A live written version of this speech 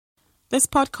This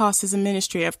podcast is a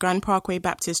ministry of Grand Parkway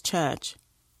Baptist Church,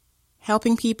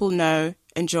 helping people know,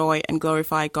 enjoy, and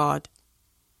glorify God.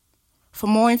 For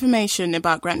more information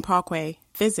about Grant Parkway,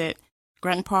 visit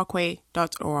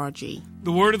grantparkway.org.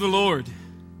 The word of the Lord.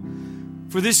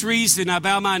 For this reason I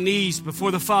bow my knees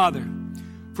before the Father,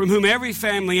 from whom every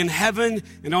family in heaven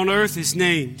and on earth is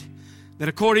named, that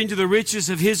according to the riches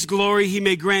of His glory He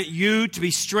may grant you to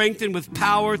be strengthened with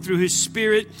power through His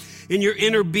Spirit in your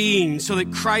inner being, so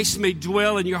that Christ may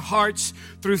dwell in your hearts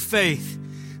through faith,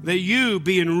 that you,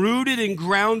 being rooted and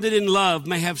grounded in love,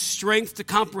 may have strength to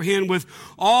comprehend with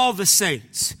all the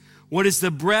saints what is the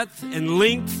breadth and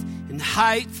length and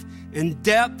height and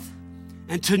depth,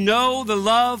 and to know the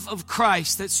love of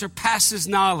Christ that surpasses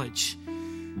knowledge,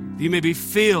 that you may be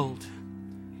filled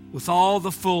with all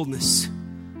the fullness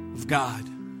of God.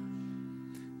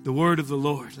 The word of the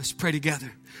Lord. Let's pray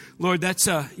together. Lord, that's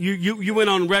you went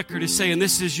on record as saying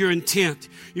this is your intent.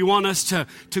 You want us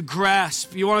to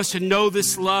grasp. You want us to know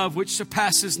this love which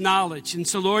surpasses knowledge. And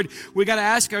so, Lord, we got to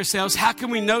ask ourselves, how can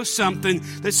we know something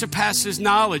that surpasses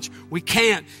knowledge? We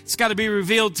can't. It's got to be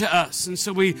revealed to us. And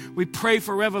so we pray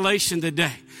for revelation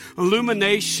today.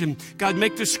 Illumination. God,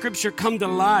 make the scripture come to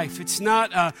life. It's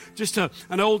not just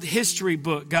an old history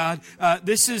book, God.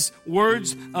 This is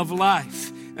words of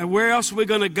life. And where else are we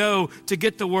going to go to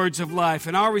get the words of life?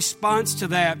 And our response to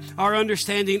that, our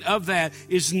understanding of that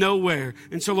is nowhere.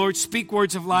 And so, Lord, speak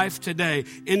words of life today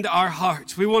into our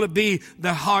hearts. We want to be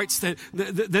the hearts that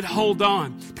hold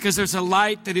on, because there's a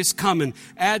light that is coming.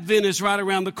 Advent is right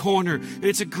around the corner. And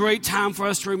it's a great time for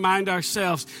us to remind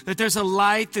ourselves that there's a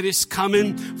light that is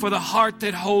coming for the heart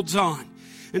that holds on.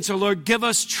 And so, Lord, give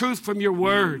us truth from your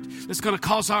word that's going to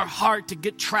cause our heart to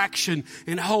get traction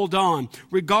and hold on,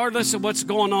 regardless of what's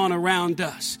going on around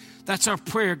us. That's our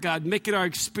prayer, God. Make it our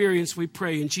experience, we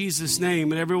pray, in Jesus'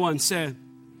 name. And everyone said,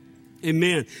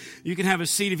 amen. You can have a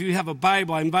seat. If you have a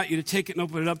Bible, I invite you to take it and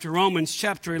open it up to Romans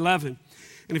chapter 11.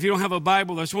 And if you don't have a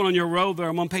Bible, there's one on your row there.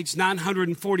 I'm on page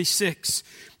 946.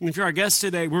 And if you're our guest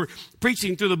today, we're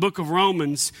preaching through the book of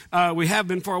Romans. We have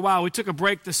been for a while. We took a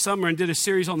break this summer and did a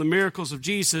series on the miracles of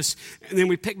Jesus. And then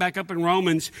we picked back up in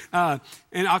Romans.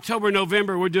 In October and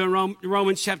November, we're doing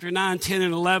Romans chapter 9, 10,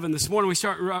 and 11. This morning we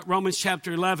start Romans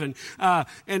chapter 11.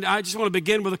 And I just want to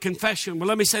begin with a confession. Well,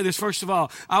 let me say this first of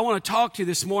all. I want to talk to you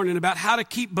this morning about how to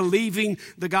keep believing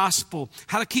the gospel.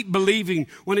 How to keep believing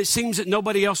when it seems that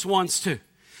nobody else wants to.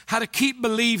 How to keep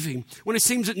believing when it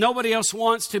seems that nobody else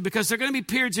wants to, because there are going to be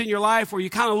periods in your life where you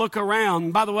kind of look around.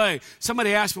 And by the way,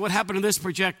 somebody asked me what happened to this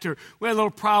projector. We had a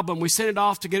little problem. We sent it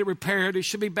off to get it repaired. It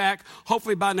should be back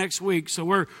hopefully by next week. So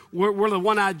we're the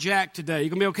one-eyed jack today. You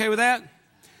going to be okay with that?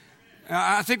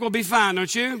 I think we'll be fine,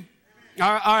 don't you? All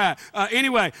right.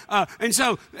 Anyway, and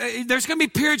so there's going to be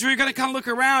periods where you're going to kind of look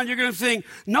around. You're going to think,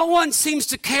 no one seems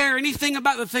to care anything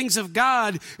about the things of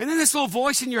God. And then this little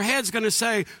voice in your head is going to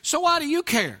say, so why do you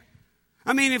care?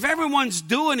 I mean, if everyone's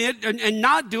doing it and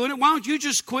not doing it, why don't you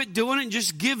just quit doing it and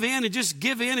just give in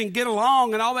and get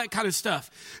along and all that kind of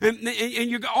stuff? And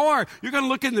you're going to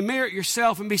look in the mirror at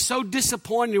yourself and be so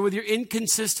disappointed with your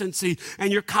inconsistency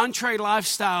and your contrary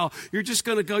lifestyle. You're just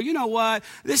going to go, you know what?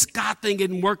 This God thing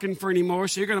isn't working for anymore.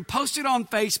 So you're going to post it on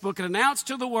Facebook and announce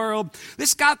to the world,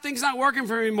 this God thing's not working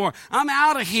for anymore. I'm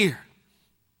out of here.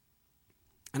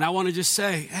 And I want to just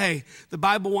say, hey, the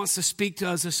Bible wants to speak to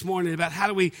us this morning about how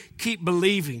do we keep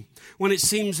believing when it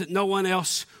seems that no one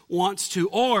else wants to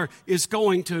or is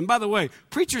going to. And by the way,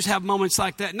 preachers have moments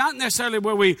like that, not necessarily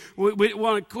where we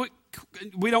want to quit.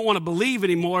 We don't want to believe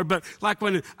anymore, but like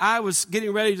when I was we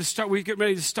were getting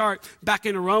ready to start back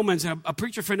into Romans, and a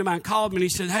preacher friend of mine called me and he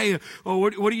said, hey,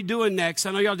 what are you doing next?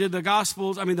 I know y'all did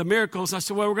the miracles. I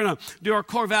said, well, we're going to do our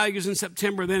core values in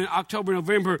September. Then in October,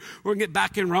 November, we're going to get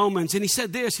back in Romans. And he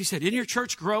said this, he said, isn't your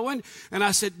church growing? And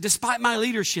I said, despite my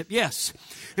leadership, yes.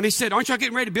 And he said, aren't y'all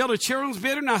getting ready to build a children's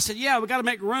building? And I said, yeah, we got to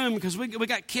make room because we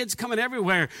got kids coming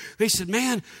everywhere. And he said,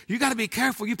 man, you got to be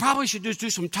careful. You probably should just do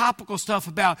some topical stuff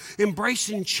about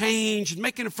embracing change and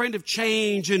making a friend of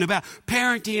change and about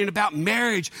parenting and about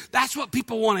marriage. That's what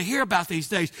people want to hear about these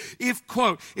days.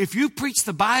 If you preach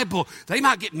the Bible, they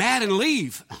might get mad and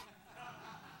leave.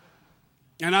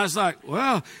 And I was like,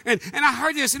 well, and I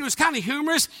heard this, and it was kind of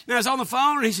humorous. And I was on the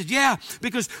phone, and he said, yeah,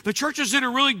 because the churches that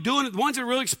are really doing it, the ones that are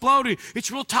really exploding,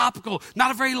 it's real topical. Not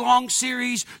a very long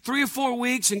series, 3 or 4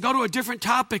 weeks, and go to a different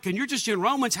topic. And you're just in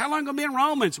Romans. How long are you going to be in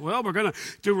Romans? Well, we're going to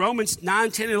do Romans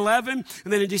 9, 10, and 11.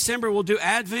 And then in December, we'll do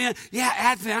Advent. Yeah,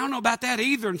 Advent, I don't know about that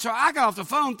either. And so I got off the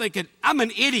phone thinking, I'm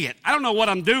an idiot. I don't know what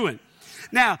I'm doing.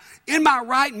 Now, in my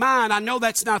right mind, I know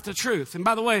that's not the truth. And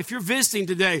by the way, if you're visiting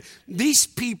today, these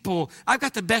people, I've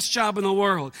got the best job in the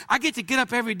world. I get to get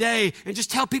up every day and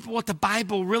just tell people what the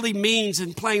Bible really means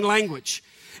in plain language.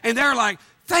 And they're like,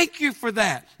 thank you for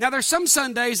that. Now, there's some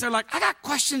Sundays they're like, I got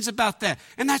questions about that.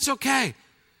 And that's okay.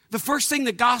 The first thing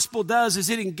the gospel does is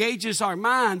it engages our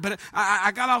mind. But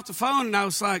I got off the phone and I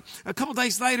was like, a couple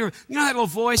days later, you know that little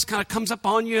voice kind of comes up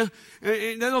on you?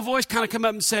 And that little voice kind of come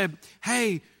up and said,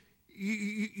 hey,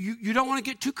 you don't want to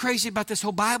get too crazy about this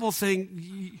whole Bible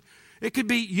thing. It could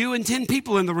be you and 10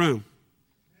 people in the room.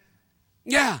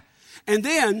 Yeah. And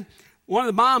then one of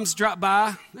the moms dropped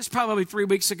by. This is probably 3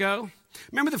 weeks ago.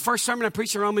 Remember the first sermon I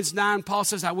preached in Romans 9? Paul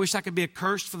says, I wish I could be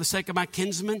accursed for the sake of my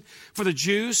kinsmen, for the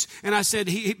Jews. And I said,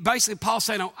 basically Paul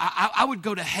said, I would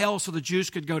go to hell so the Jews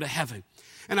could go to heaven.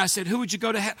 And I said, who would you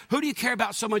go to hell? Who do you care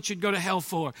about so much you'd go to hell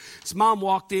for? His mom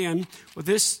walked in with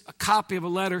a copy of a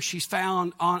letter she's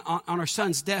found on her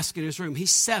son's desk in his room.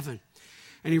 He's 7.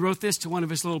 And he wrote this to one of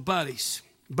his little buddies.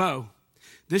 Bo,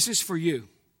 this is for you.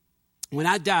 When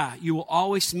I die, you will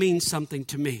always mean something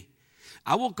to me.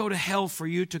 I will go to hell for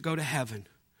you to go to heaven.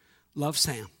 Love,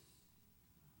 Sam.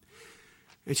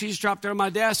 And she just dropped there on my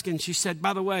desk and she said,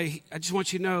 by the way, I just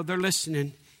want you to know they're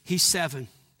listening. He's 7.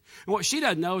 And what she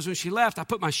doesn't know is when she left, I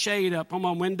put my shade up on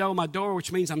my window, my door,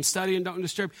 which means I'm studying, don't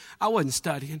disturb. I wasn't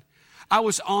studying. I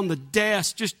was on the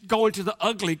desk just going to the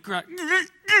ugly cry.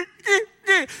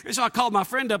 And so I called my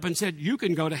friend up and said, you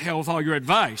can go to hell with all your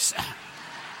advice.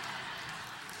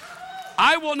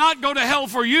 I will not go to hell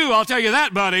for you, I'll tell you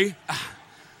that, buddy.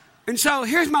 And so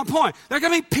here's my point. There are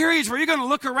going to be periods where you're going to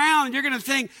look around and you're going to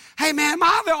think, hey man, am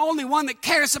I the only one that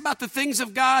cares about the things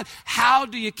of God? How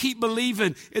do you keep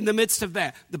believing in the midst of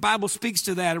that? The Bible speaks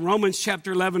to that in Romans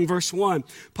chapter 11, verse 1.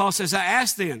 Paul says, I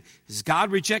ask then, has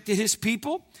God rejected his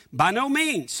people? By no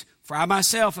means. For I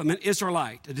myself am an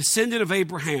Israelite, a descendant of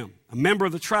Abraham, a member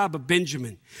of the tribe of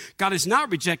Benjamin. God has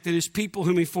not rejected his people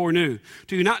whom he foreknew.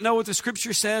 Do you not know what the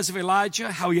scripture says of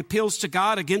Elijah, how he appeals to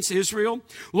God against Israel?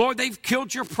 Lord, they've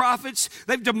killed your prophets,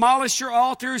 they've demolished your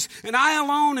altars, and I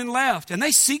alone am left, and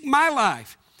they seek my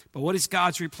life. But what is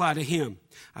God's reply to him?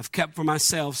 I've kept for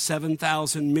myself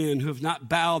 7,000 men who have not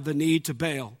bowed the knee to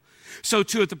Baal. So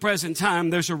too at the present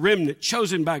time there's a remnant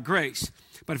chosen by grace.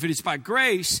 But if it is by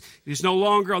grace, it is no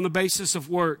longer on the basis of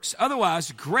works.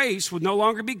 Otherwise, grace would no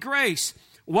longer be grace.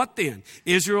 What then?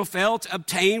 Israel failed to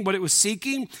obtain what it was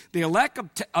seeking. The elect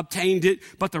obtained it,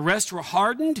 but the rest were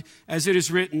hardened. As it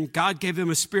is written, God gave them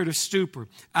a spirit of stupor,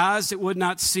 eyes that would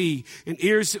not see, and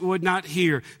ears that would not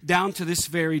hear, down to this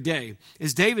very day.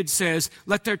 As David says,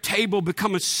 let their table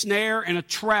become a snare and a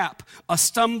trap, a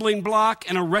stumbling block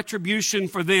and a retribution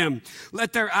for them.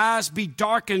 Let their eyes be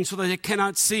darkened so that they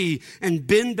cannot see, and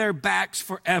bend their backs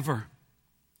forever.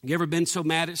 You ever been so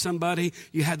mad at somebody,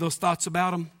 you had those thoughts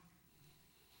about them?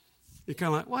 You're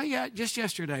kind of like, well, yeah, just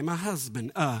yesterday, my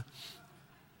husband.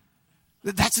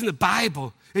 That's in the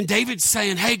Bible. And David's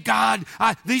saying, hey, God,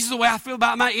 these are the way I feel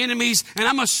about my enemies, and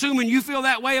I'm assuming you feel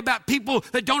that way about people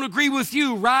that don't agree with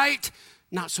you, right?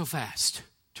 Not so fast.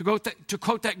 To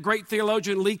quote that great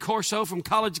theologian Lee Corso from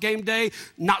College Game Day,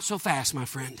 not so fast, my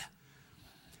friend.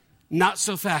 Not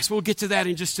so fast. We'll get to that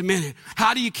in just a minute.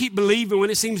 How do you keep believing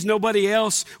when it seems nobody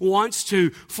else wants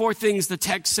to? 4 things the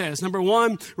text says. Number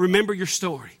 1, remember your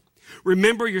story.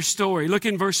 Remember your story. Look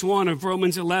in verse 1 of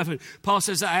Romans 11. Paul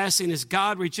says, I asked him, has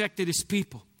God rejected his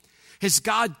people? Has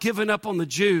God given up on the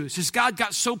Jews? Has God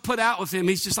got so put out with him?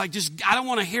 He's just like, I don't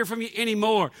want to hear from you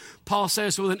anymore. Paul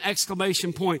says with an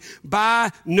exclamation point,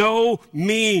 by no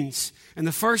means. And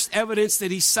the first evidence that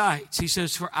he cites, he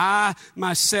says, for I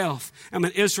myself am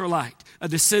an Israelite, a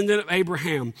descendant of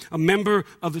Abraham, a member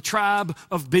of the tribe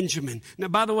of Benjamin. Now,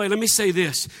 by the way, let me say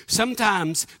this.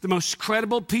 Sometimes the most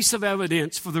credible piece of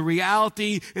evidence for the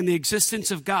reality and the existence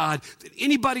of God that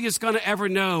anybody is going to ever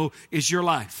know is your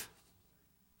life.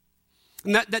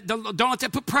 And don't let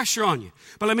that put pressure on you.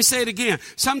 But let me say it again.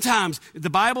 Sometimes the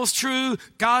Bible's true,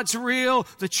 God's real,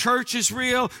 the church is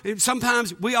real. And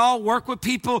sometimes we all work with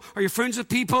people, or you're friends with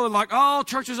people, and like, oh,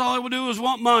 churches, all they will do is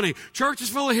want money. Church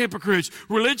is full of hypocrites.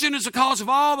 Religion is the cause of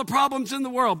all the problems in the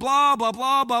world. Blah, blah,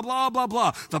 blah, blah, blah, blah,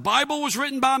 blah. The Bible was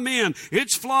written by men.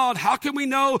 It's flawed. How can we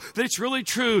know that it's really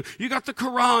true? You got the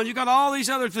Quran. You got all these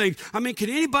other things. I mean,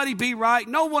 can anybody be right?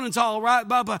 No one is all right,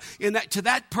 blah, blah. And that, to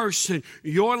that person,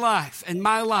 your life and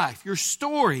my life, your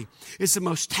story is the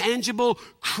most tangible,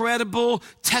 credible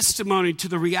testimony to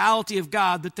the reality of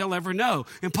God that they'll ever know.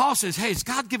 And Paul says, hey, has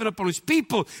God given up on his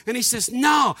people? And he says,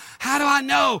 no. How do I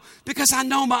know? Because I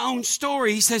know my own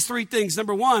story. He says 3 things.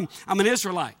 Number 1, I'm an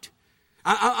Israelite.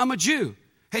 I'm a Jew.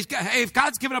 Hey, if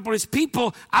God's given up on his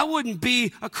people, I wouldn't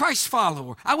be a Christ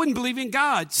follower. I wouldn't believe in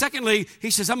God. Secondly, he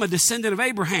says, I'm a descendant of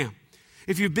Abraham.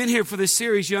 If you've been here for this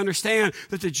series, you understand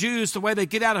that the Jews, the way they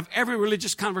get out of every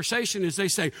religious conversation is they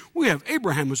say, we have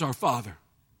Abraham as our father.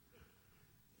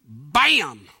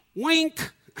 Bam!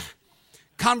 Wink!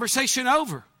 Conversation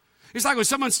over. It's like when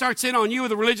someone starts in on you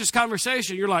with a religious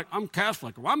conversation, you're like, I'm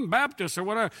Catholic, or I'm Baptist, or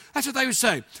whatever. That's what they would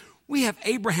say. We have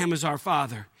Abraham as our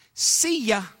father. See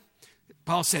ya.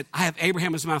 Paul said, I have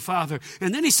Abraham as my father.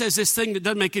 And then he says this thing that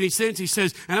doesn't make any sense. He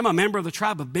says, and I'm a member of the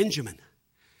tribe of Benjamin.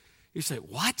 You say,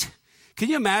 what? Can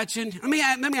you imagine? Let me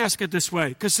ask it this way,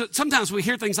 because sometimes we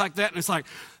hear things like that, and it's like,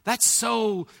 that's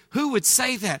so, who would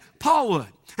say that? Paul would.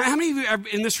 How many of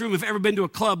you in this room have ever been to a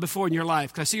club before in your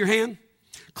life? Can I see your hand?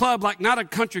 Club, like not a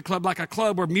country club, like a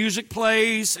club where music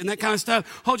plays and that kind of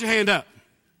stuff. Hold your hand up.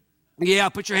 Yeah,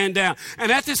 put your hand down.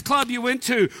 And at this club you went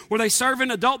to where they serving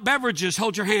adult beverages,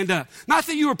 hold your hand up. Not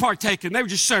that you were partaking, they were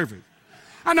just serving.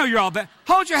 I know you're all bad.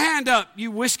 Hold your hand up,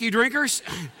 you whiskey drinkers.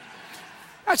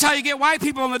 That's how you get white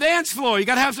people on the dance floor. You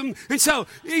got to have some. And so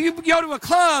you go to a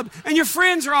club and your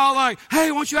friends are all like,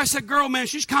 hey, why don't you ask that girl, man?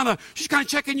 She's kind of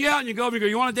checking you out. And you go over and you go,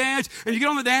 you want to dance? And you get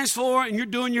on the dance floor and you're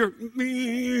doing your.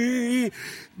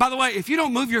 By the way, if you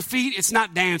don't move your feet, it's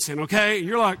not dancing, okay? And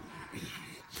you're like.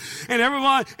 And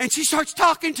everyone, and she starts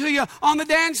talking to you on the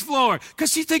dance floor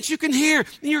because she thinks you can hear,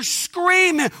 and you're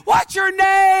screaming, what's your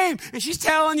name? And she's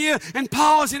telling you, and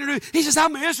Paul is introduced. He says,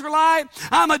 I'm an Israelite.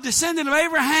 I'm a descendant of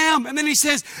Abraham. And then he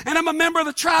says, and I'm a member of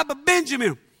the tribe of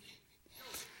Benjamin.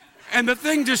 And the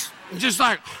thing just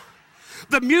like,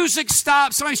 the music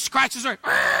stops. Somebody scratches her.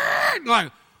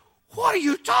 Like, what are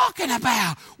you talking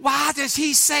about? Why does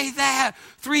he say that?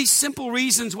 3 simple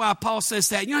reasons why Paul says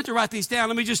that. You don't have to write these down.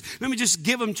 Let me just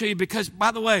give them to you because,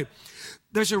 by the way,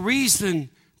 there's a reason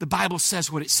the Bible says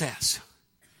what it says.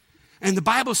 And the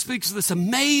Bible speaks of this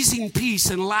amazing peace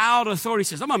and loud authority. It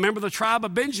says, I'm a member of the tribe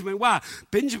of Benjamin. Why?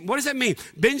 Benjamin, what does that mean?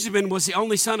 Benjamin was the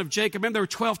only son of Jacob. Remember, there were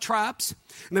 12 tribes,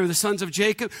 and they were the sons of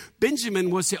Jacob. Benjamin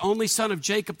was the only son of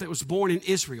Jacob that was born in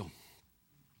Israel.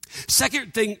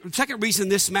 Second reason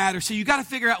this matters. So you got to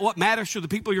figure out what matters to the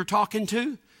people you're talking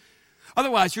to.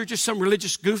 Otherwise, you're just some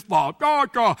religious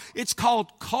goofball. It's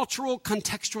called cultural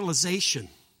contextualization.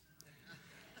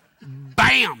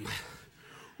 Bam!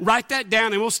 Write that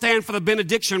down and we'll stand for the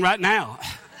benediction right now.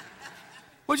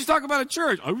 What'd you talk about at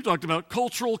church? Oh, we talked about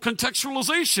cultural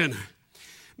contextualization.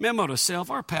 Memo to self,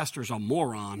 our pastor's a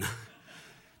moron.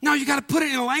 No, you got to put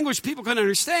it in a language people can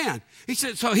understand. He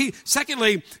said,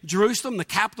 secondly, Jerusalem, the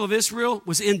capital of Israel,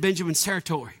 was in Benjamin's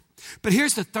territory. But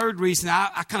here's the third reason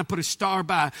I kind of put a star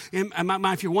by. In my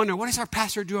mind, if you're wondering, what does our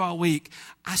pastor do all week?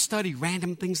 I study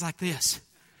random things like this.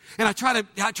 And I try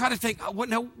to think,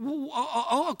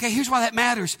 okay, here's why that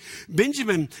matters.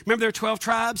 Benjamin, remember there were 12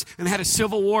 tribes and they had a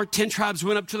civil war. 10 tribes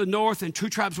went up to the north and 2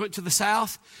 tribes went to the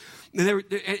south.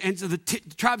 And so the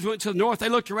tribes went to the north. They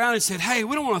looked around and said, hey,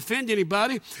 we don't want to offend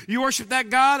anybody. You worship that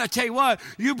God? I tell you what,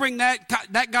 you bring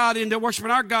that God into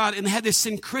worshiping our God. And they had this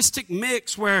syncretic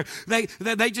mix where they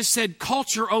just said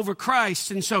culture over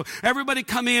Christ. And so everybody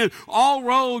come in. All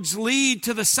roads lead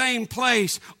to the same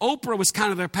place. Oprah was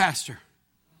kind of their pastor.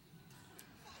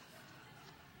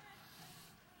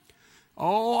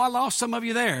 Oh, I lost some of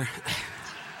you there.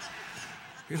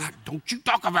 You're like, don't you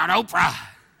talk about Oprah.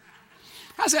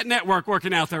 How's that network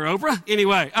working out there, Oprah?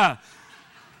 Anyway,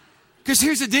 because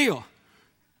here's the deal.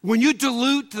 When you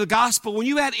dilute the gospel, when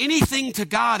you add anything to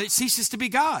God, it ceases to be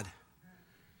God.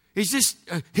 He's just,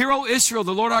 hear, O Israel,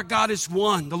 the Lord our God is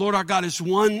one. The Lord our God is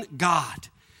one God.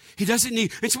 He doesn't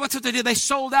need, and so what's what they did? They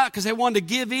sold out because they wanted to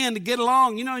give in to get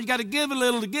along. You know, you got to give a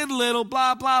little to get a little,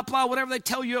 blah, blah, blah, whatever they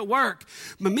tell you at work.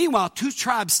 But meanwhile, 2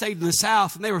 tribes stayed in the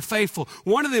south and they were faithful.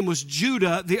 One of them was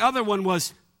Judah. The other one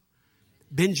was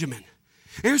Benjamin.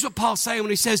 Here's what Paul's saying when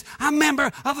he says, I'm a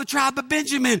member of the tribe of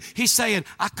Benjamin. He's saying,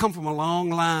 I come from a long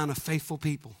line of faithful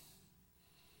people.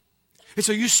 And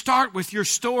so you start with your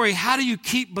story. How do you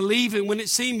keep believing when it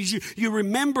seems you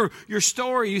remember your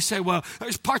story? You say, well,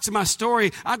 there's parts of my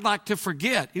story I'd like to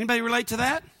forget. Anybody relate to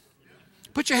that?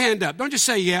 Put your hand up. Don't just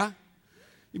say, yeah.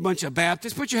 You bunch of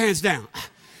Baptists. Put your hands down.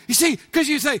 You see, because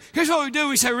you say, here's what we do.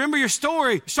 We say, remember your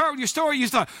story. Start with your story. You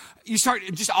start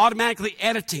just automatically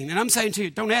editing. And I'm saying to you,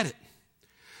 don't edit.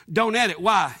 Don't edit.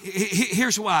 Why?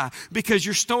 Here's why. Because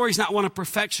your story's not one of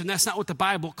perfection. That's not what the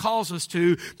Bible calls us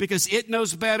to, because it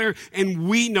knows better and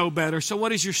we know better. So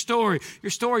what is your story? Your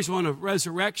story's one of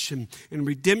resurrection and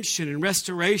redemption and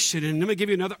restoration. And let me give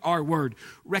you another R word,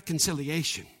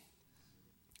 reconciliation.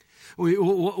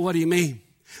 What do you mean?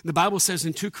 The Bible says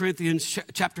in 2 Corinthians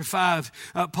chapter 5,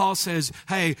 Paul says,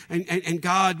 hey, and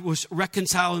God was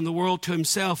reconciling the world to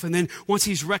himself. And then once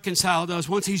he's reconciled us,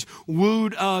 once he's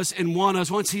wooed us and won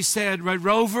us, once he said, Red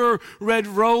Rover,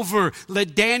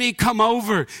 let Danny come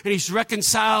over. And he's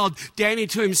reconciled Danny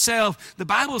to himself. The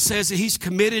Bible says that he's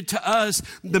committed to us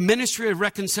the ministry of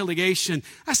reconciliation.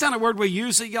 That's not a word we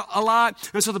use a lot.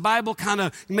 And so the Bible kind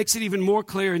of makes it even more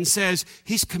clear and says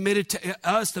he's committed to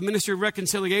us the ministry of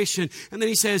reconciliation. And then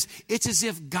he says, it's as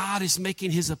if God is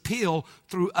making his appeal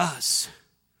through us.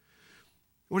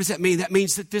 What does that mean? That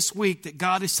means that this week that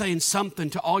God is saying something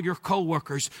to all your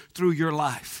coworkers through your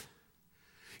life.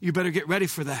 You better get ready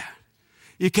for that.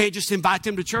 You can't just invite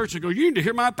them to church and go, you need to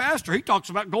hear my pastor. He talks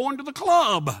about going to the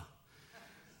club.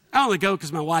 I only go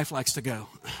because my wife likes to go.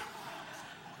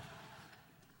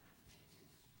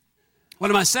 What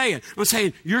am I saying? I'm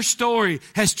saying your story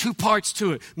has two parts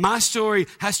to it. My story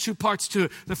has two parts to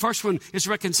it. The first one is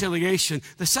reconciliation.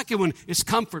 The second one is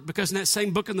comfort, because in that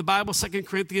same book in the Bible, 2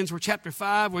 Corinthians, chapter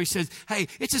 5, where he says, hey,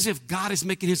 it's as if God is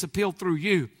making his appeal through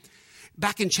you.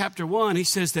 Back in chapter 1, he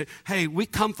says that, hey, we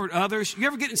comfort others. You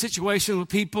ever get in situations with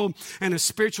people and a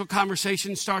spiritual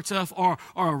conversation starts off or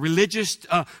a religious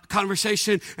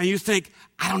conversation and you think,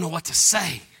 I don't know what to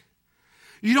say.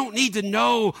 You don't need to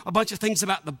know a bunch of things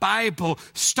about the Bible.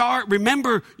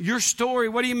 Remember your story.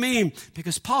 What do you mean?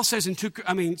 Because Paul says in 2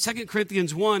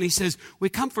 Corinthians 1, he says, we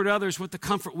comfort others with the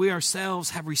comfort we ourselves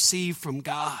have received from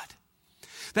God.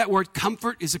 That word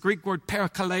comfort is a Greek word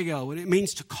parakaleo, and it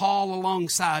means to call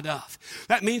alongside of.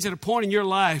 That means at a point in your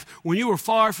life when you were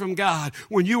far from God,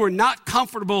 when you were not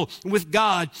comfortable with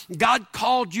God, God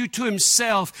called you to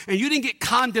himself, and you didn't get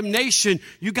condemnation,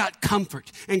 you got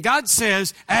comfort. And God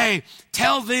says, hey,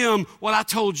 tell them what I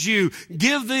told you.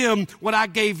 Give them what I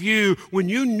gave you when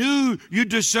you knew you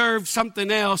deserved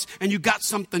something else and you got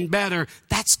something better.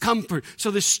 That's comfort. So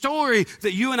the story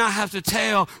that you and I have to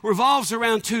tell revolves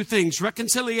around two things: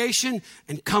 reconciliation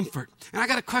and comfort. And I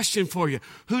got a question for you.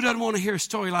 Who doesn't want to hear a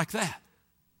story like that?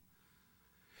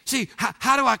 See,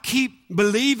 how do I keep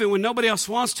believing when nobody else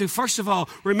wants to? First of all,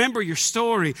 remember your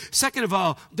story. Second of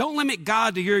all, don't limit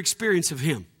God to your experience of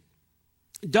him.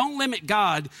 Don't limit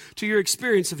God to your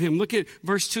experience of him. Look at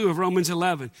verse 2 of Romans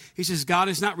 11. He says, God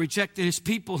has not rejected his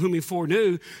people whom he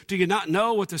foreknew. Do you not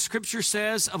know what the scripture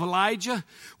says of Elijah?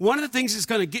 One of the things that's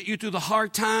going to get you through the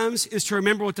hard times is to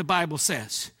remember what the Bible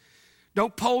says.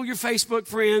 Don't poll your Facebook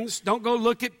friends. Don't go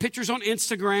look at pictures on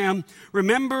Instagram.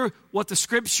 Remember what the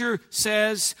scripture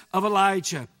says of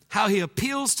Elijah, how he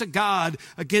appeals to God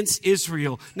against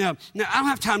Israel. Now, I don't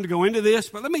have time to go into this,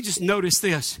 but let me just notice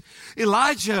this.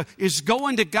 Elijah is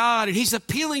going to God and he's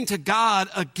appealing to God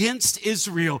against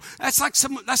Israel. That's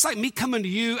like me coming to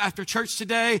you after church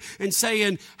today and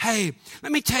saying, hey,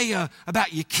 let me tell you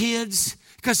about your kids,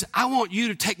 because I want you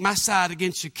to take my side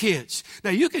against your kids. Now,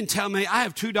 you can tell me, I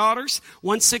have two daughters,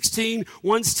 one's 16,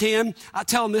 one's 10. I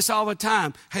tell them this all the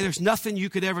time. Hey, there's nothing you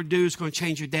could ever do that's going to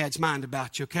change your dad's mind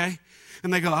about you, okay?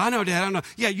 And they go, I know, Dad, I know.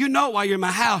 Yeah, you know while you're in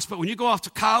my house, but when you go off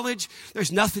to college,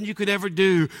 there's nothing you could ever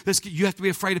do. You have to be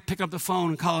afraid to pick up the phone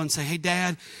and call and say, hey,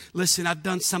 Dad, listen, I've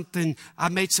done something. I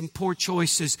made some poor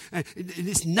choices.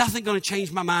 It's nothing going to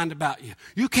change my mind about you.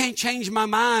 You can't change my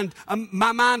mind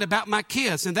about my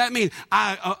kids. And that means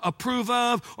I approve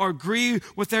of or agree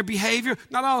with their behavior.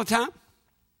 Not all the time.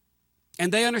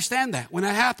 And they understand that when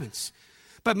that happens.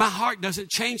 But my heart doesn't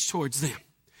change towards them.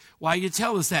 Why you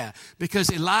tell us that?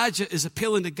 Because Elijah is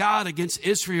appealing to God against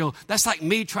Israel. That's like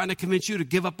me trying to convince you to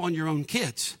give up on your own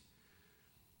kids.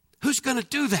 Who's going to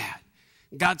do that?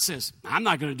 God says, I'm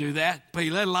not going to do that. But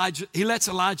he lets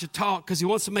Elijah talk because he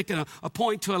wants to make a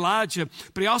point to Elijah,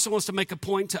 but he also wants to make a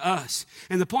point to us.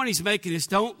 And the point he's making is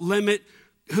don't limit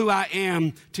who I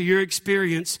am to your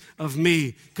experience of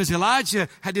me. Because Elijah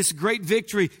had this great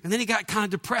victory, and then he got kind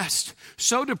of depressed.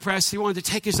 So depressed, he wanted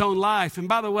to take his own life. And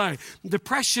by the way,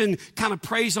 depression kind of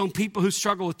preys on people who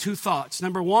struggle with two thoughts.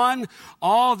 Number one,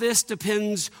 all this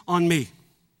depends on me.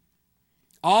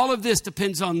 All of this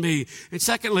depends on me. And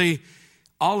secondly,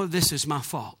 all of this is my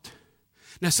fault.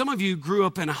 Now, some of you grew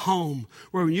up in a home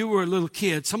where when you were a little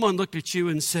kid, someone looked at you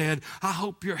and said, I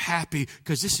hope you're happy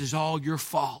because this is all your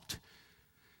fault.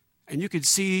 And you could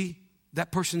see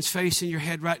that person's face in your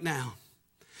head right now.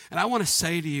 And I want to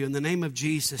say to you in the name of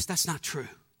Jesus, that's not true.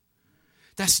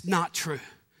 That's not true.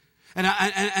 And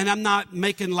I'm not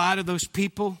making light of those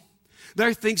people. There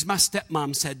are things my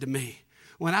stepmom said to me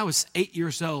when I was 8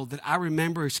 years old that I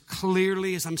remember as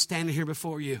clearly as I'm standing here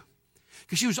before you.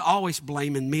 Because she was always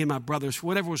blaming me and my brothers for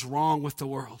whatever was wrong with the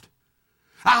world.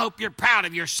 I hope you're proud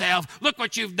of yourself. Look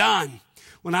what you've done.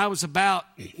 When I was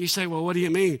you say, well, what do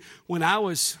you mean? When I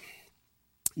was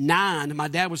 9, my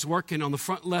dad was working on the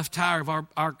front left tire of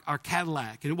our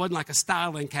Cadillac. And it wasn't like a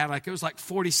styling Cadillac. It was like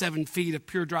 47 feet of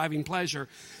pure driving pleasure.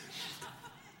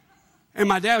 And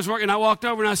my dad was working. I walked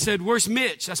over and I said, "Where's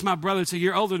Mitch?" That's my brother. It's a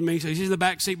year older than me. So he's in the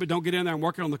back seat, but don't get in there. I'm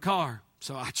working on the car.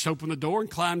 So I just opened the door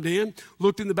and climbed in,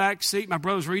 looked in the back seat. My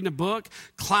brother was reading a book,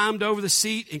 climbed over the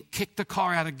seat and kicked the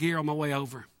car out of gear on my way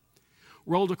over.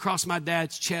 Rolled across my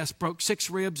dad's chest, broke 6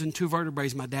 ribs and 2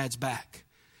 vertebrae in my dad's back.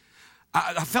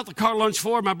 I felt the car lunge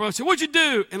forward. My brother said, "What'd you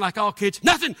do?" And like all kids,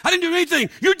 "Nothing. I didn't do anything.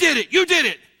 You did it. You did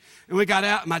it." And we got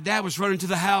out, and my dad was running to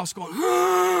the house going,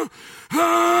 "Ah,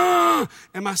 ah."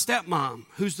 And my stepmom,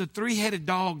 who's the 3-headed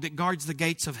dog that guards the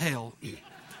gates of hell.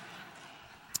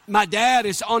 My dad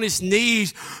is on his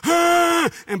knees, "Ah,"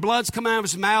 and blood's coming out of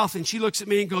his mouth, and she looks at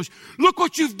me and goes, "Look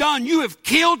what you've done. You have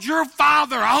killed your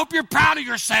father. I hope you're proud of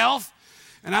yourself."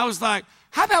 And I was like,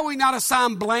 how about we not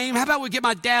assign blame? How about we get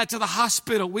my dad to the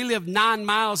hospital? We live 9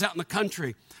 miles out in the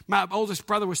country. My oldest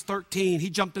brother was 13. He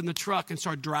jumped in the truck and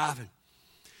started driving.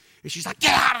 And she's like,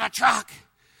 "Get out of the truck."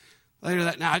 Later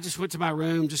that night, I just went to my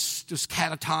room, just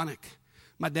catatonic.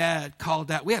 My dad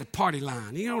called out. We had a party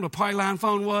line. You know what a party line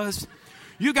phone was?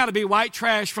 You got to be white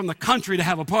trash from the country to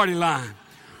have a party line.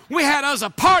 We had us a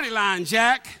party line,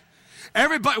 Jack.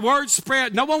 Everybody, word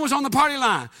spread. No one was on the party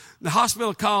line. The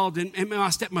hospital called, and my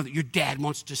stepmother, "Your dad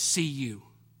wants to see you.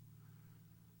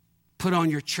 Put on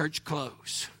your church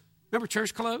clothes." Remember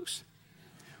church clothes?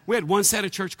 We had one set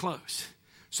of church clothes.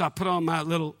 So I put on my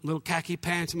little khaki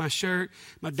pants and my shirt.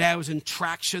 My dad was in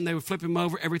traction. They would flip him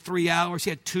over every 3 hours. He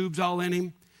had tubes all in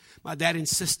him. My dad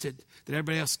insisted that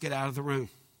everybody else get out of the room.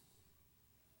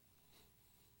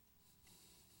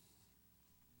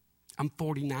 I'm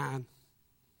 49.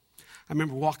 I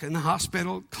remember walking in the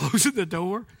hospital, closing the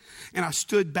door, and I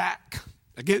stood back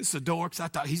against the door because I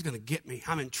thought, he's going to get me.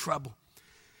 I'm in trouble.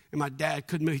 And my dad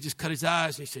couldn't move. He just cut his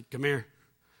eyes, and he said, "Come here."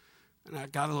 And I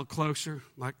got a little closer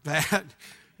like that,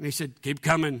 and he said, "Keep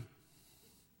coming."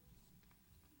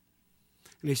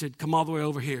 And he said, "Come all the way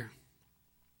over here."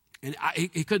 And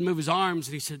he couldn't move his arms,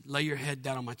 and he said, "Lay your head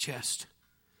down on my chest."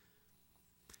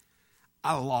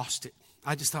 I lost it.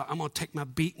 I just thought, I'm going to take my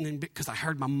beating, because I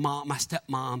heard my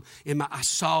stepmom, I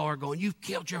saw her going, "You've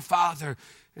killed your father."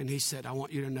 And he said, "I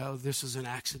want you to know this is an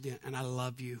accident, and I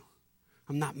love you.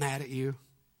 I'm not mad at you."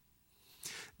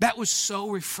 That was so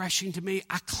refreshing to me.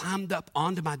 I climbed up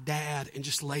onto my dad and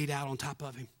just laid out on top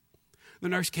of him. The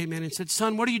nurse came in and said,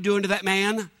 "Son, what are you doing to that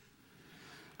man?"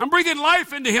 "I'm breathing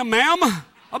life into him, ma'am.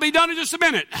 I'll be done in just a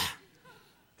minute."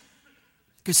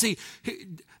 Because see,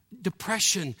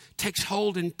 depression takes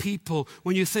hold in people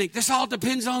when you think, this all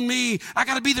depends on me. I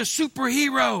got to be the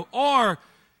superhero, or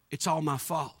it's all my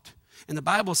fault. And the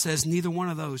Bible says neither one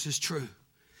of those is true.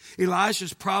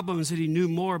 Elijah's problem is that he knew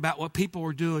more about what people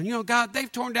were doing. God,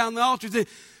 they've torn down the altars.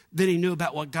 Then he knew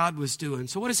about what God was doing.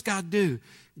 So what does God do?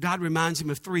 God reminds him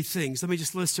of 3 things. Let me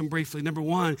just list them briefly. Number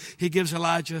 1, he gives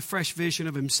Elijah a fresh vision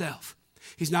of himself.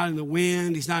 He's not in the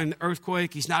wind. He's not in the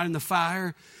earthquake. He's not in the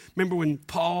fire. Remember when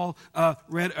Paul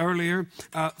read earlier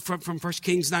from 1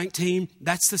 Kings 19?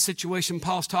 That's the situation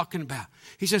Paul's talking about.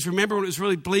 He says, remember when it was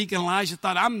really bleak and Elijah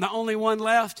thought, I'm the only one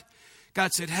left?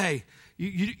 God said, hey,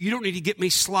 you don't need to get me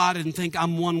slotted and think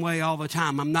I'm one way all the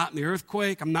time. I'm not in the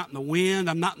earthquake. I'm not in the wind.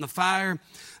 I'm not in the fire.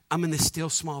 I'm in the still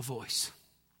small voice.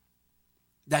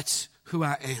 That's who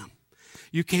I am.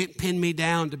 You can't pin me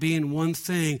down to being one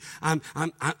thing. I'm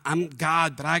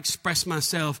God, but I express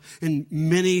myself in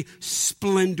many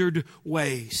splendored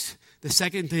ways. The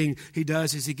second thing he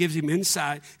does is he gives him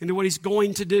insight into what he's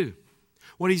going to do.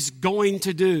 What he's going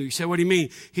to do. You say, what do you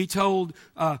mean? He told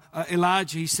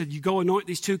Elijah, he said, you go anoint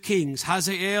these 2 kings,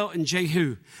 Hazael and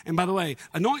Jehu. And by the way,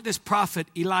 anoint this prophet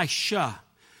Elisha,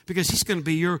 because he's going to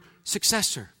be your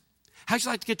successor. How'd you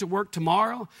like to get to work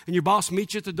tomorrow and your boss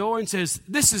meets you at the door and says,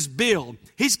 this is Bill.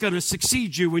 He's going to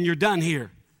succeed you when you're done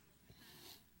here.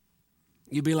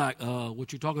 You'd be like,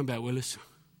 what you talking about, Willis?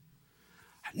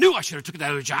 I knew I should have took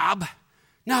that other job.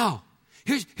 No.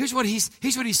 Here's what he's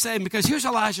saying, because here's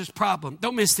Elijah's problem.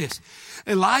 Don't miss this.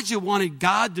 Elijah wanted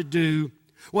God to do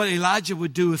what Elijah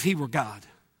would do if he were God.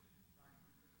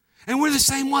 And we're the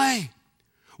same way.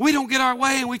 We don't get our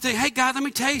way and we think, hey, God, let me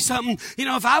tell you something.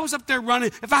 If I was up there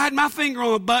running, if I had my finger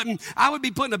on a button, I would be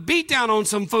putting a beat down on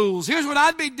some fools. Here's what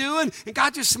I'd be doing. And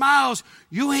God just smiles.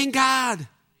 You ain't God.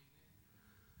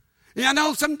 And I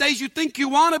know some days you think you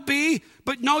want to be,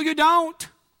 but no, you don't.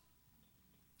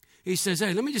 He says,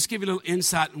 hey, let me just give you a little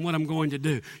insight on what I'm going to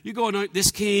do. You go anoint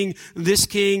this king,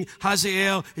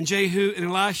 Hazael, and Jehu, and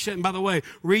Elisha. And by the way,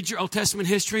 read your Old Testament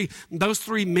history. Those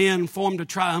 3 men formed a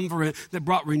triumvirate that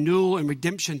brought renewal and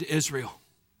redemption to Israel.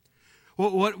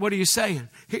 What are you saying?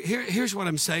 Here's what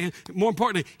I'm saying. More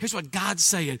importantly, here's what God's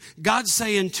saying. God's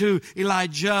saying to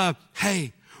Elijah,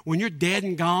 hey, when you're dead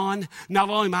and gone, not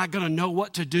only am I going to know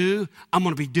what to do, I'm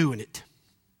going to be doing it.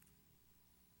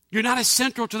 You're not as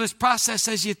central to this process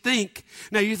as you think.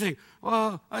 Now you think,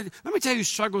 well, let me tell you who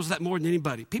struggles with that more than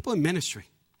anybody. People in ministry.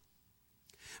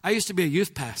 I used to be a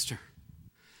youth pastor.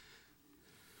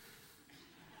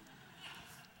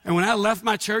 And when I left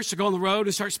my church to go on the road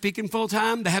and start speaking full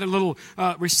time, they had a little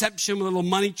reception with a little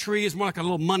money tree. It's more like a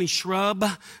little money shrub.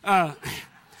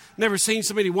 Never seen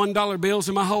so many $1 bills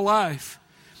in my whole life.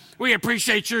 We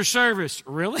appreciate your service.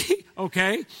 Really?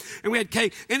 Okay. And we had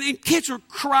cake. And kids were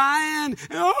crying.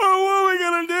 Oh, what are we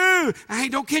going to do? Hey,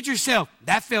 don't kid yourself.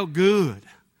 That felt good.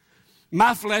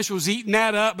 My flesh was eating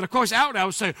that up. But of course, outwardly I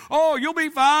was saying, oh, you'll be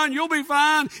fine. You'll be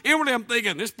fine. Inwardly I'm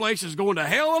thinking, this place is going to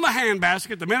hell in a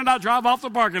handbasket the minute I drive off the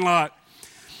parking lot.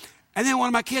 And then one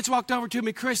of my kids walked over to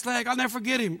me, Chris Legg. I'll never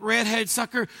forget him. Redhead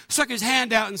sucker. Stuck his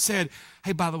hand out and said,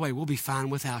 hey, by the way, we'll be fine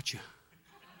without you.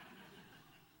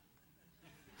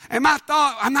 And my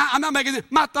thought, I'm not making it.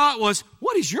 My thought was,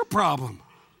 what is your problem?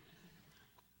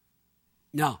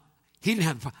 No, he didn't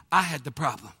have the problem. I had the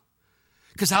problem.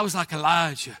 Because I was like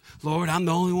Elijah. Lord, I'm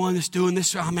the only one that's doing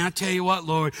this. I mean, I tell you what,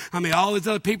 Lord. I mean, all these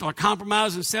other people are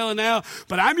compromising and selling out.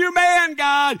 But I'm your man,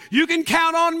 God. You can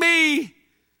count on me.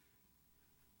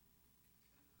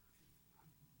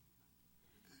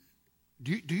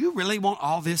 Do you really want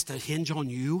all this to hinge on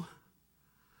you?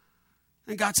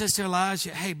 And God says to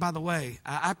Elijah, hey, by the way,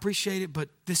 I appreciate it, but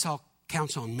this all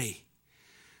counts on me.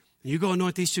 And you go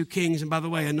anoint these two kings. And by the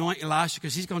way, anoint Elisha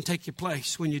because he's going to take your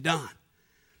place when you're done.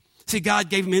 See, God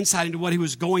gave him insight into what he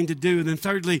was going to do. And then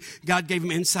thirdly, God gave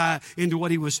him insight into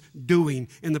what he was doing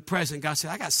in the present. God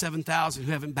said, I got 7,000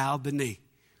 who haven't bowed the knee.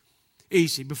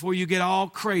 Easy. Before you get all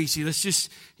crazy, let's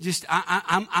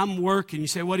I'm working. You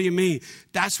say, what do you mean?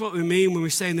 That's what we mean when we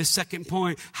say in this second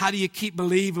point, how do you keep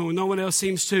believing when no one else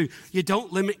seems to? You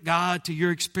don't limit God to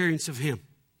your experience of him.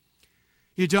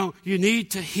 You don't. You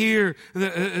need to hear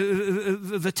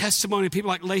the testimony of people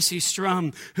like Lacey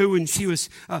Strum, who when she was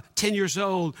 10 years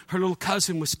old, her little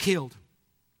cousin was killed.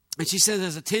 And she says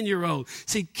as a 10-year-old,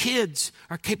 see, kids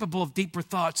are capable of deeper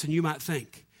thoughts than you might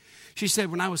think. She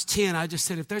said, when I was 10, I just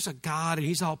said, if there's a God and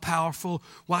he's all powerful,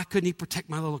 why couldn't he protect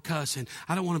my little cousin?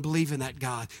 I don't want to believe in that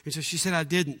God. And so she said, I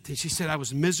didn't. And she said, I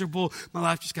was miserable. My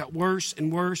life just got worse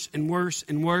and worse and worse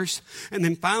and worse. And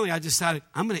then finally I decided,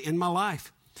 I'm going to end my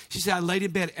life. She said, I laid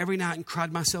in bed every night and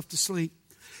cried myself to sleep.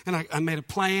 And I made a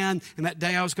plan, and that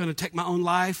day I was going to take my own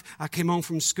life. I came home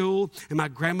from school, and my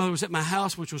grandmother was at my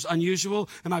house, which was unusual.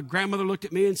 And my grandmother looked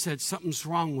at me and said, something's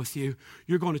wrong with you.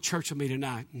 You're going to church with me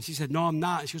tonight. And she said, no, I'm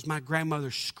not. And she goes, my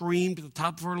grandmother screamed at the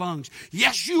top of her lungs,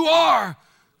 yes, you are.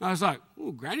 And I was like,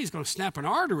 ooh, Granny's going to snap an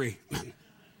artery.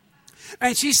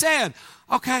 And she said,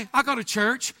 okay, I'll go to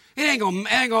church. It ain't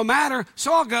gonna matter,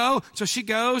 so I'll go. So she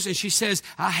goes, and she says,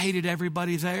 I hated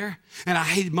everybody there, and I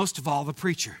hated most of all the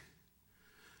preacher.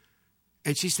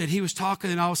 And she said, he was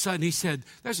talking, and all of a sudden he said,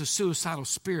 there's a suicidal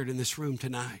spirit in this room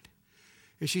tonight.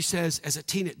 And she says, as a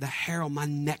teenager, the hair on my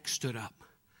neck stood up.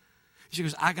 She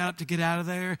goes, I got up to get out of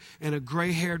there, and a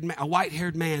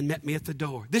white-haired man met me at the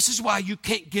door. This is why you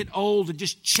can't get old and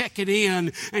just check it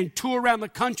in and tour around the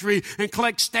country and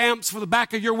collect stamps for the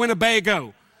back of your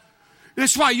Winnebago.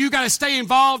 This is why you got to stay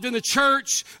involved in the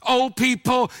church, old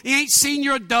people. You ain't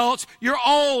senior adults. You're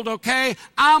old, okay?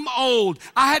 I'm old.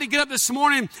 I had to get up this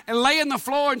morning and lay on the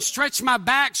floor and stretch my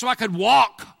back so I could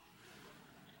walk.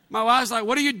 My wife's like,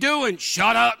 what are you doing?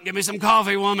 Shut up. Give me some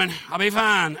coffee, woman. I'll be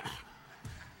fine.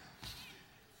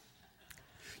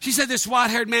 She said this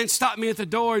white-haired man stopped me at the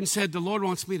door and said, the Lord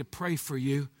wants me to pray for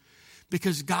you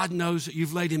because God knows that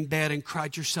you've laid in bed and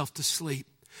cried yourself to sleep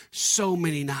so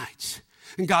many nights.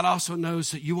 And God also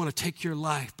knows that you want to take your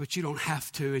life, but you don't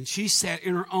have to. And she said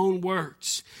in her own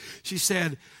words, she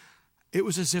said, it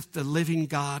was as if the living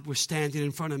God was standing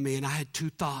in front of me. And I had two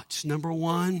thoughts. Number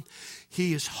one,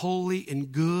 he is holy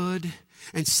and good.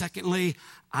 And secondly,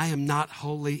 I am not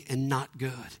holy and not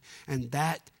good. And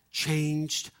that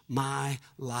changed my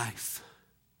life.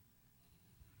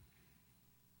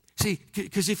 See,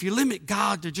 because if you limit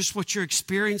God to just what you're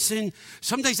experiencing,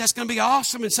 some days that's going to be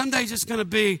awesome. And some days it's going to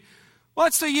be,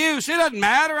 what's the use? It doesn't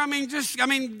matter.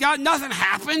 God, nothing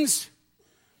happens.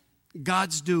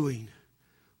 God's doing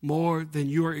more than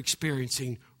you're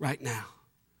experiencing right now.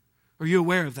 Are you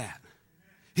aware of that?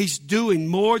 He's doing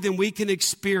more than we can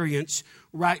experience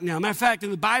right now. Matter of fact,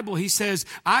 in the Bible, he says,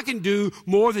 I can do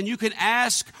more than you can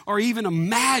ask or even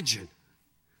imagine.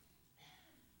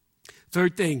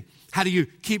 Third thing, how do you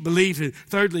keep believing?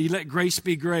 Thirdly, you let grace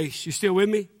be grace. You still with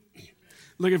me?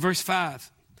 Look at verse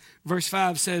 5. Verse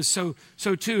 5 says, so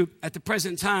too, at the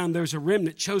present time, there's a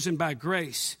remnant chosen by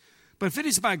grace. But if it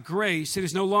is by grace, it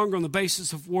is no longer on the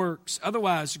basis of works.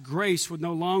 Otherwise, grace would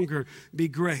no longer be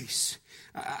grace.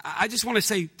 I just want to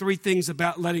say three things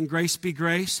about letting grace be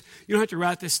grace. You don't have to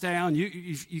write this down.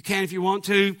 You can if you want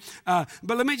to.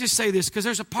 But let me just say this, because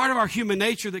there's a part of our human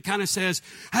nature that kind of says,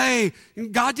 hey,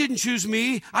 God didn't choose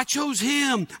me. I chose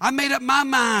him. I made up my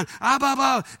mind.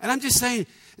 And I'm just saying,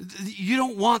 you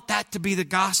don't want that to be the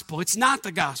gospel. It's not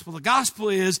the gospel. The gospel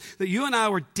is that you and I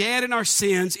were dead in our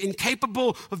sins,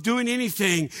 incapable of doing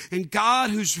anything. And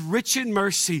God, who's rich in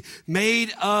mercy,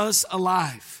 made us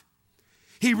alive.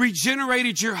 He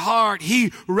regenerated your heart.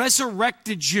 He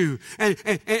resurrected you.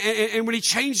 And when he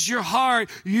changed your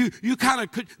heart, you kind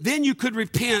of could, then you could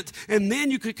repent, and then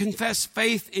you could confess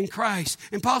faith in Christ.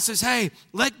 And Paul says, hey,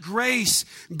 let grace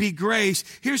be grace.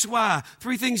 Here's why.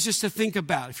 Three things just to think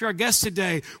about. If you're our guest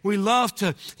today, we love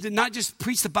to not just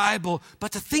preach the Bible,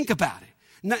 but to think about it.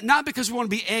 Not because we want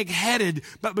to be egg-headed,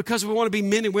 but because we want to be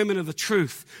men and women of the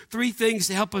truth. Three things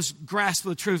to help us grasp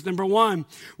the truth. Number one,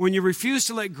 when you refuse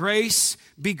to let grace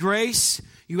be grace,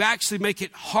 you actually make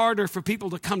it harder for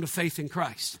people to come to faith in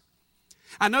Christ.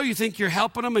 I know you think you're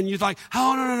helping them, and you're like,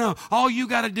 oh, no. All you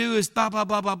got to do is blah, blah,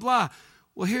 blah, blah, blah.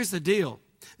 Well, here's the deal.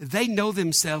 They know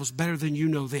themselves better than you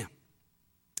know them.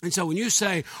 And so when you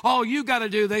say, all you got to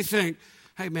do, they think,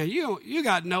 hey, man, you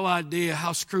got no idea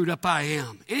how screwed up I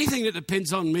am. Anything that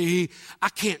depends on me, I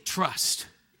can't trust.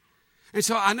 And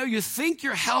so I know you think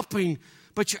you're helping,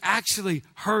 but you're actually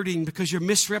hurting because you're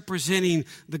misrepresenting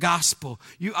the gospel.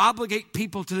 You obligate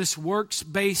people to this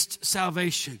works-based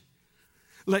salvation.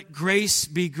 Let grace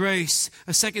be grace.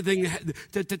 A second thing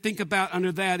to think about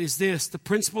under that is this. The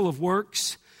principle of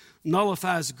works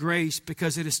nullifies grace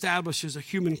because it establishes a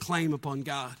human claim upon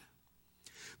God.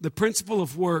 The principle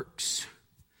of works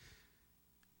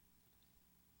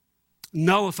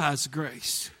nullifies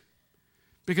grace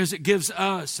because it gives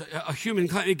us a human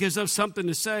claim. It gives us something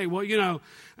to say, well,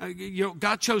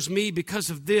 God chose me because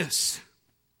of this.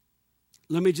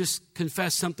 Let me just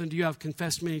confess something to you I've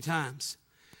confessed many times.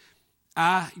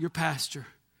 I, your pastor,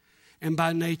 am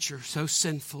by nature so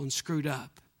sinful and screwed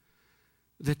up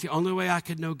that the only way I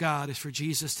could know God is for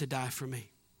Jesus to die for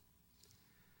me.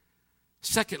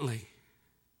 Secondly,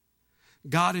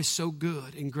 God is so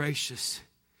good and gracious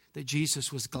that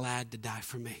Jesus was glad to die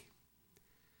for me.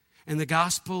 And the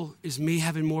gospel is me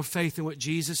having more faith in what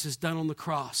Jesus has done on the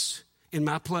cross in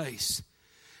my place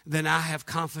than I have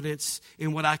confidence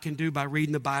in what I can do by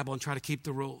reading the Bible and try to keep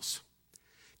the rules.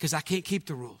 Because I can't keep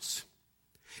the rules.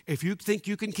 If you think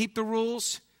you can keep the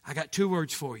rules, I got two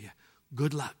words for you.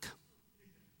 Good luck.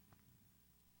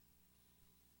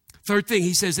 Third thing,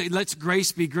 he says that let's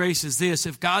grace be grace is this.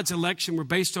 If God's election were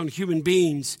based on human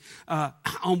beings,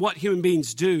 on what human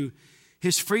beings do,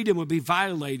 his freedom would be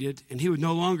violated and he would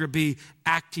no longer be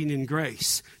acting in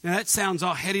grace. Now that sounds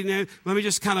all heady now. Let me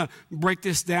just kind of break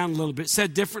this down a little bit.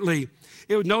 Said differently,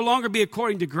 it would no longer be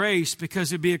according to grace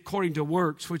because it would be according to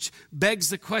works, which begs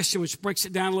the question, which breaks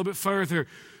it down a little bit further.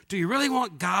 Do you really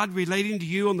want God relating to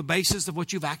you on the basis of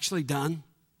what you've actually done?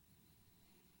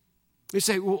 You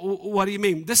say, well, what do you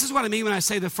mean? This is what I mean when I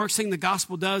say the first thing the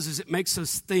gospel does is it makes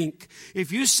us think.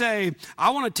 If you say,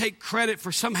 I want to take credit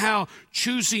for somehow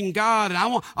choosing God, and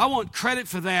I want credit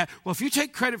for that. Well, if you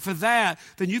take credit for that,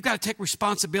 then you've got to take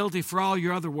responsibility for all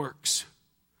your other works.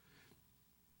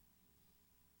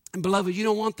 And beloved, you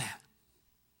don't want that.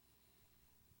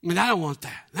 I mean, I don't want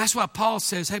that. That's why Paul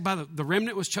says, hey, by the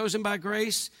remnant was chosen by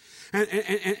grace,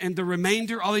 and the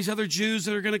remainder, all these other Jews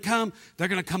that are going to come, they're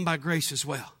going to come by grace as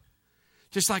well.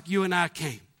 Just like you and I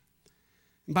came.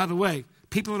 And by the way,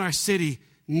 people in our city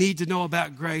need to know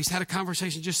about grace. Had a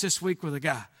conversation just this week with a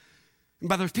guy. And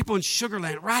by the way, there's people in Sugar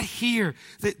Land right here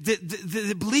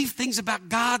that believe things about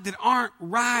God that aren't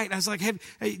right. I was like,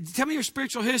 hey, tell me your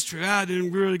spiritual history. I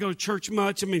didn't really go to church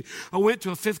much. I mean, I went to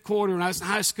a fifth quarter when I was in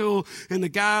high school, and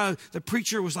the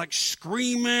preacher was like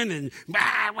screaming and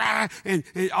rah, rah, and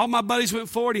all my buddies went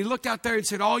forward. He looked out there and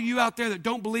said, all you out there that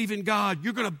don't believe in God,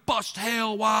 you're going to bust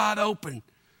hell wide open.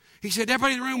 He said,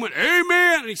 everybody in the room went,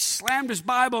 amen. And he slammed his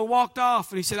Bible and walked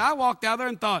off. And he said, I walked out there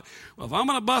and thought, well, if I'm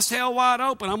going to bust hell wide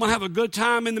open, I'm going to have a good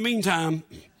time in the meantime.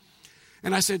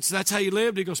 And I said, so that's how you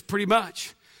lived? He goes, pretty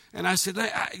much. And I said,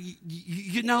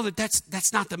 you know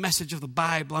that's not the message of the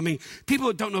Bible. I mean, people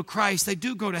that don't know Christ, they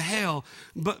do go to hell.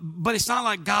 But it's not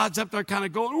like God's up there kind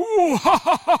of going, ooh, ha,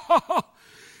 ha, ha, ha.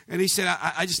 And he said,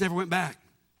 I just never went back.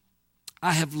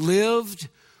 I have lived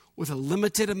with a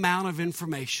limited amount of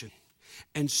information.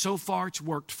 And so far, it's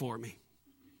worked for me.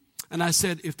 And I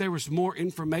said, if there was more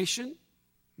information,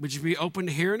 would you be open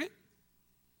to hearing it?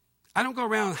 I don't go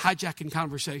around hijacking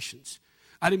conversations.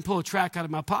 I didn't pull a tract out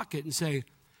of my pocket and say,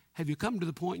 have you come to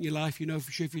the point in your life you know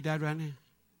for sure if you died right now?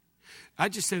 I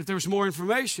just said if there was more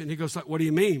information. He goes, like, what do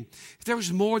you mean? If there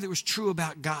was more that was true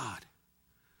about God.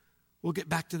 We'll get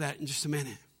back to that in just a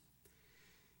minute.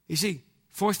 You see,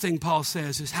 fourth thing Paul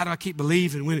says is, how do I keep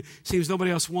believing when it seems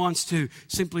nobody else wants to?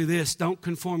 Simply this, don't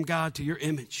conform God to your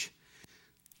image.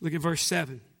 Look at verse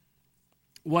 7.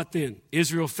 What then?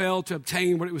 Israel failed to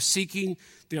obtain what it was seeking.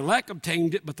 The elect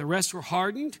obtained it, but the rest were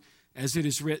hardened. As it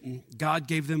is written, God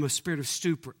gave them a spirit of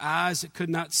stupor, eyes that could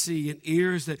not see and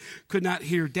ears that could not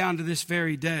hear, down to this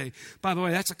very day. By the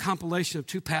way, that's a compilation of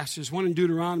two passages, one in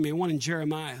Deuteronomy and one in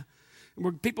Jeremiah.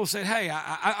 Where people said, hey,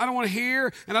 I don't want to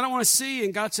hear and I don't want to see.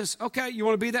 And God says, okay, you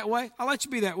want to be that way? I'll let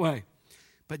you be that way.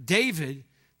 But David,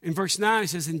 in verse 9, he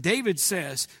says, and David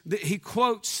says, that he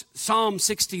quotes Psalm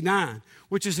 69,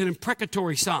 which is an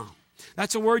imprecatory psalm.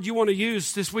 That's a word you want to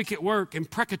use this week at work,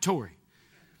 imprecatory.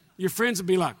 Your friends will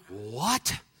be like,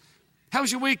 what? How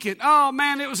was your weekend? Oh,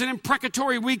 man, it was an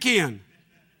imprecatory weekend.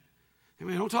 I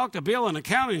mean, don't talk to Bill in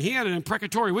accounting. He had an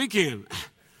imprecatory weekend.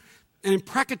 An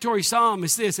imprecatory psalm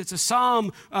is this. It's a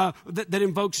psalm that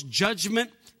invokes judgment,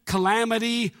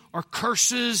 calamity, or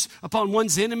curses upon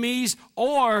one's enemies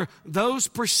or those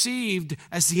perceived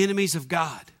as the enemies of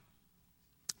God.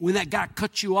 When that guy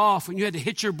cut you off and you had to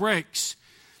hit your brakes,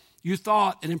 you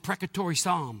thought an imprecatory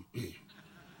psalm.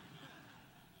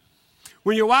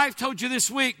 When your wife told you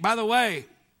this week, by the way,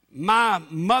 my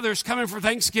mother's coming for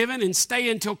Thanksgiving and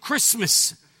stay until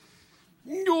Christmas.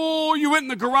 Oh, you went in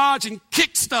the garage and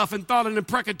kicked stuff and thought an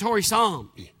imprecatory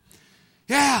psalm.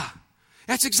 Yeah,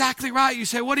 that's exactly right. You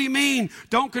say, what do you mean?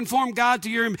 Don't conform God to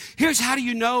your image. Here's how do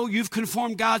you know you've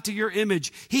conformed God to your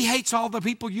image. He hates all the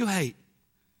people you hate.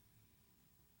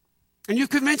 And you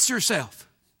convinced yourself.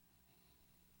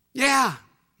 Yeah.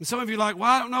 And some of you are like, well,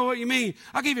 I don't know what you mean.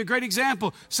 I'll give you a great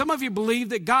example. Some of you believe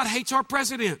that God hates our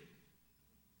president.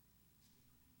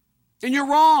 And you're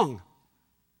wrong.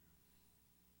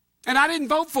 And I didn't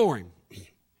vote for him.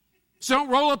 So don't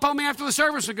roll up on me after the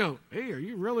service and go, hey, are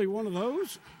you really one of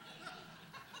those?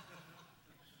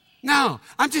 No,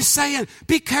 I'm just saying,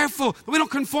 be careful. We don't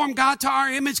conform God to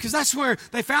our image because that's where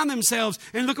they found themselves.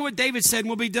 And look at what David said and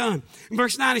we'll be done. In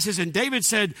verse 9, he says, and David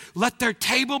said, let their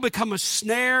table become a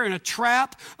snare and a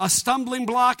trap, a stumbling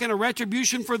block and a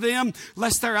retribution for them,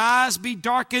 lest their eyes be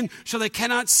darkened so they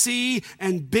cannot see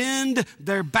and bend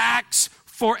their backs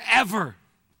forever.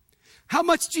 How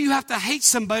much do you have to hate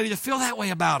somebody to feel that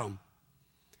way about them?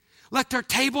 Let their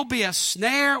table be a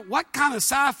snare? What kind of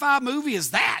sci-fi movie is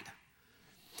that?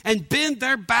 And bend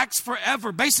their backs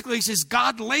forever. Basically, he says,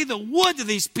 God, lay the wood to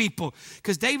these people.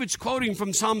 Because David's quoting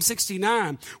from Psalm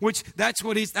 69, which that's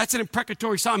an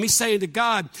imprecatory psalm. He's saying to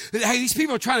God, hey, these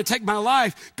people are trying to take my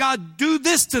life. God, do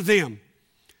this to them.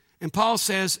 And Paul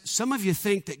says, some of you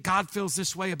think that God feels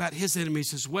this way about his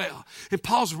enemies as well. And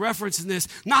Paul's referencing this,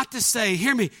 not to say,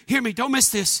 hear me, don't miss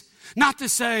this. Not to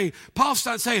say, Paul's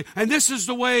not saying, and this is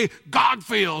the way God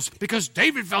feels because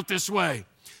David felt this way.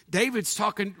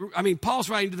 Paul's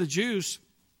writing to the Jews,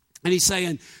 and he's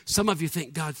saying, some of you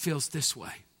think God feels this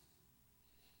way.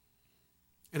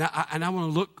 And I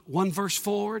want to look one verse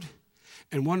forward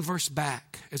and one verse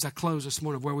back as I close this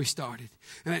morning where we started.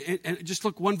 And just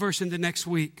look one verse into next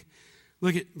week.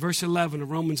 Look at verse 11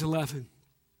 of Romans 11.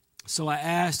 So I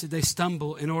asked, did they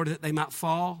stumble in order that they might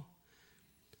fall?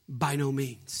 By no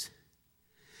means.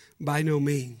 By no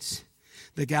means.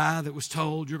 The guy that was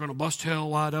told, you're going to bust hell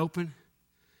wide open,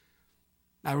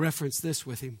 I referenced this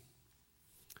with him.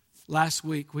 Last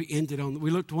week we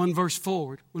looked one verse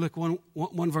forward. We looked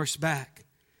one verse back.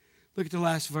 Look at the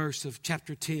last verse of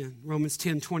chapter 10, Romans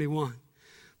 10:21.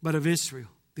 But of Israel,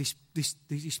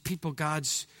 these people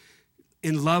God's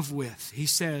in love with, he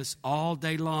says, all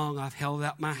day long I've held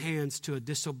out my hands to a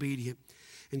disobedient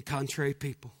and contrary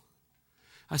people.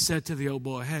 I said to the old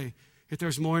boy, hey, if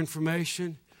there's more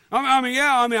information,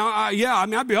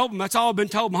 I'd be open. That's all I've been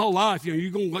told my whole life.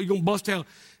 You're gonna bust hell.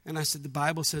 And I said, the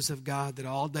Bible says of God that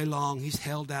all day long he's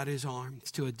held out his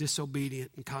arms to a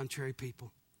disobedient and contrary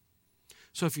people.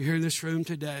 So if you're here in this room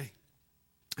today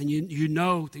and you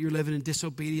know that you're living in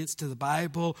disobedience to the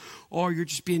Bible, or you're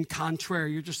just being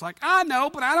contrary, you're just like, I know,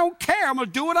 but I don't care. I'm going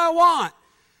to do what I want.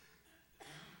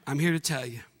 I'm here to tell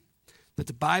you that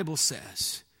the Bible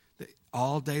says that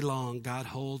all day long God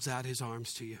holds out his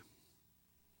arms to you.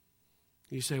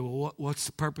 You say, well, what's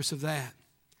the purpose of that?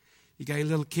 You got any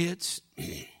little kids?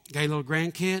 You got any little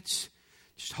grandkids?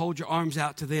 Just hold your arms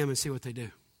out to them and see what they do.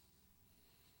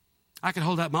 I could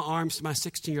hold out my arms to my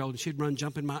 16-year-old and she'd run,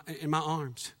 jump in my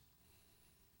arms.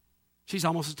 She's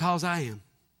almost as tall as I am.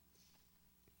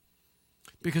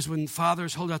 Because when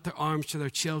fathers hold out their arms to their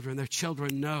children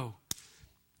know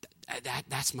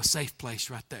that's my safe place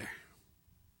right there.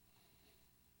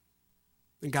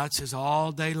 And God says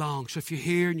all day long. So if you're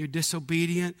here and you're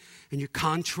disobedient and you're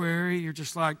contrary, you're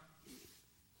just like,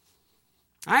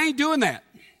 I ain't doing that.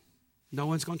 No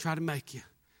one's going to try to make you.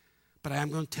 But I am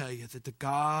going to tell you that the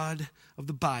God of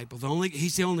the Bible,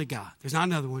 He's the only God. There's not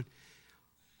another one.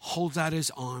 Holds out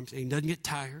His arms and He doesn't get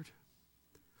tired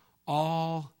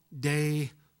all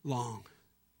day long.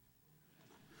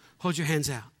 Hold your hands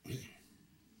out.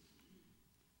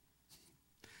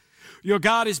 Your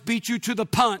God has beat you to the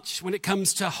punch when it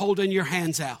comes to holding your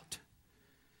hands out.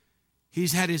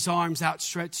 He's had His arms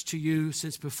outstretched to you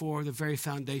since before the very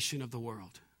foundation of the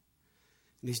world.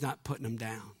 And He's not putting them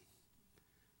down.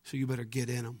 So you better get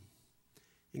in them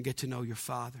and get to know your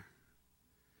Father.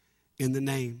 In the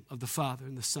name of the Father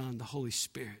and the Son, the Holy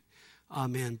Spirit.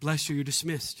 Amen. Bless you. You're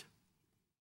dismissed.